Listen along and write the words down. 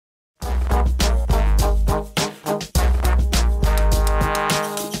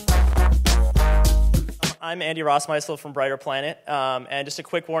I'm Andy Rossmeissl from Brighter Planet, and just a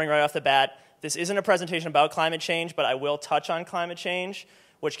quick warning right off the bat, this isn't a presentation about climate change, but I will touch on climate change,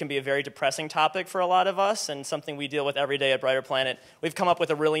 which can be a very depressing topic for a lot of us, and something we deal with every day at Brighter Planet. We've come up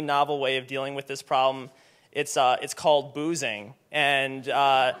with a really novel way of dealing with this problem. It's called boozing, and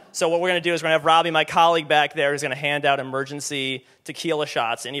so what we're going to do is we're going to have Robbie, my colleague back there, who's going to hand out emergency tequila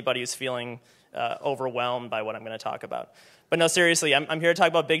shots to anybody who's feeling overwhelmed by what I'm going to talk about. But no, seriously, I'm here to talk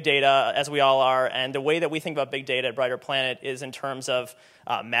about big data, as we all are, and the way that we think about big data at Brighter Planet is in terms of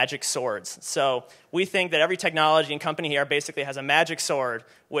magic swords. So we think that every technology and company here basically has a magic sword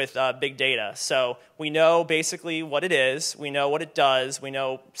with big data. So we know basically what it is, we know what it does, we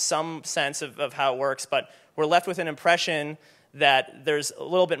know some sense of how it works, but we're left with an impression that there's a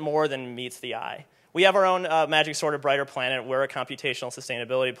little bit more than meets the eye. We have our own magic sword at Brighter Planet. We're a computational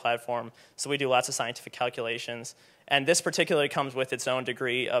sustainability platform, so we do lots of scientific calculations. And this particularly comes with its own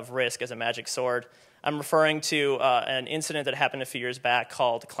degree of risk as a magic sword. I'm referring to an incident that happened a few years back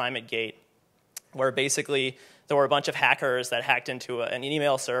called Climategate, where basically there were a bunch of hackers that hacked into an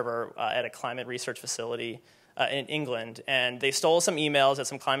email server at a climate research facility in England. And they stole some emails that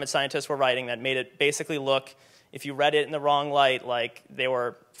some climate scientists were writing that made it basically look, if you read it in the wrong light, like they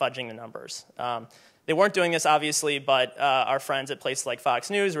were fudging the numbers. They weren't doing this, obviously, but our friends at places like Fox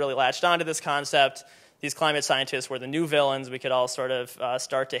News really latched onto this concept. These climate scientists were the new villains. We could all sort of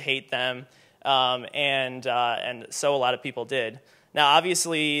start to hate them, and so a lot of people did. Now,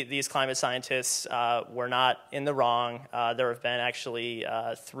 obviously, these climate scientists were not in the wrong. There have been actually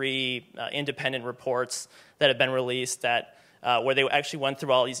 3 independent reports that have been released that where they actually went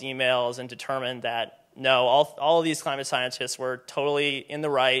through all these emails and determined that, no, all of these climate scientists were totally in the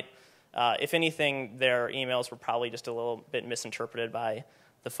right. If anything, their emails were probably just a little bit misinterpreted by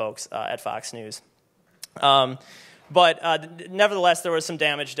the folks at Fox News. But nevertheless, there was some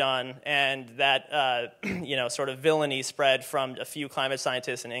damage done, and that sort of villainy spread from a few climate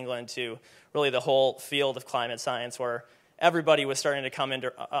scientists in England to really the whole field of climate science, where everybody was starting to come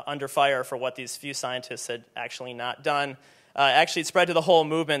under fire for what these few scientists had actually not done. Actually, it spread to the whole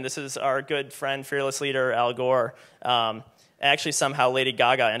movement. This is our good friend, fearless leader, Al Gore. Actually, somehow Lady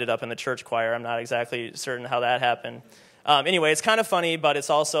Gaga ended up in the church choir. I'm not exactly certain how that happened. Anyway, it's kind of funny, but it's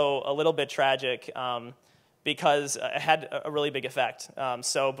also a little bit tragic because it had a really big effect.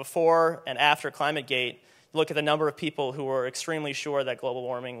 So before and after Climategate, look at the number of people who were extremely sure that global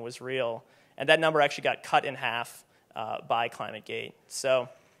warming was real, and that number actually got cut in half by Climategate. So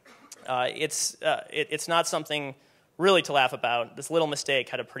it's not something really to laugh about. This little mistake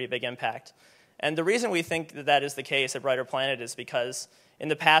had a pretty big impact. And the reason we think that that is the case at Brighter Planet is because in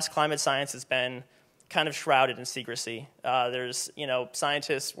the past, climate science has been kind of shrouded in secrecy. There's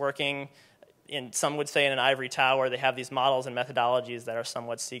scientists working in, some would say, in an ivory tower. They have these models and methodologies that are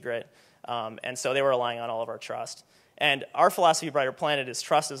somewhat secret, and so they were relying on all of our trust. And our philosophy of Brighter Planet is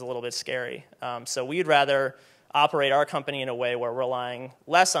trust is a little bit scary. So we'd rather operate our company in a way where we're relying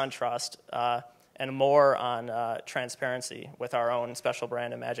less on trust and more on transparency with our own special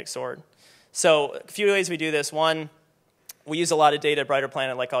brand of magic sword. So a few ways we do this. One, we use a lot of data at Brighter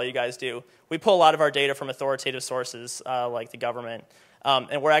Planet, like all you guys do. We pull a lot of our data from authoritative sources, like the government,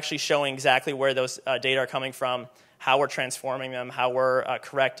 and we're actually showing exactly where those data are coming from, how we're transforming them, how we're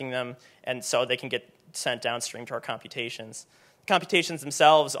correcting them, and so they can get sent downstream to our computations. Computations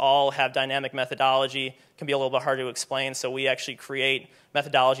themselves all have dynamic methodology, can be a little bit hard to explain, so we actually create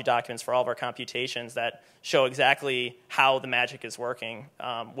methodology documents for all of our computations that show exactly how the magic is working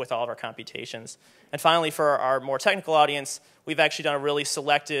with all of our computations. And finally, for our more technical audience, we've actually done a really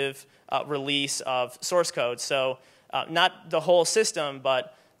selective release of source code. So not the whole system,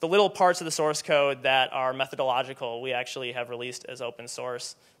 but the little parts of the source code that are methodological, we actually have released as open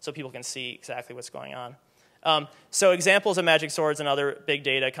source so people can see exactly what's going on. So examples of magic swords and other big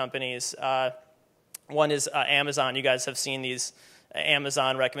data companies. One is Amazon. You guys have seen these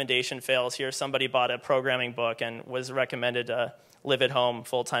Amazon recommendation fails here. Somebody bought a programming book and was recommended a live at home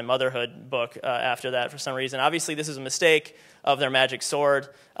full-time motherhood book after that for some reason. Obviously, this is a mistake of their magic sword.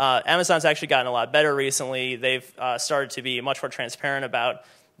 Amazon's actually gotten a lot better recently. They've started to be much more transparent about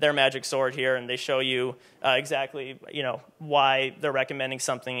their magic sword here, and they show you exactly why they're recommending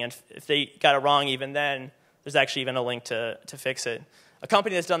something. And if they got it wrong even then, there's actually even a link to fix it. A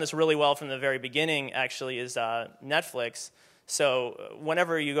company that's done this really well from the very beginning actually is Netflix. So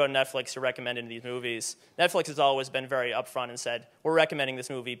whenever you go to Netflix to recommend any of these movies, Netflix has always been very upfront and said, we're recommending this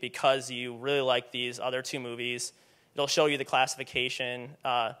movie because you really like these other 2 movies. It'll show you the classification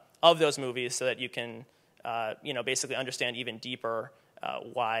of those movies so that you can basically understand even deeper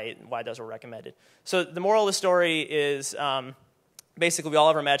why those were recommended. So the moral of the story is basically we all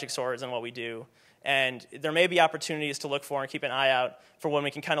have our magic swords in what we do. And there may be opportunities to look for and keep an eye out for when we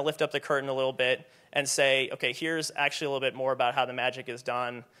can kind of lift up the curtain a little bit and say, okay, here's actually a little bit more about how the magic is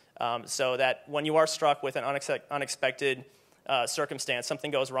done, so that when you are struck with an unexpected circumstance, something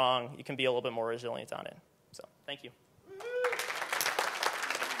goes wrong, you can be a little bit more resilient on it. So thank you.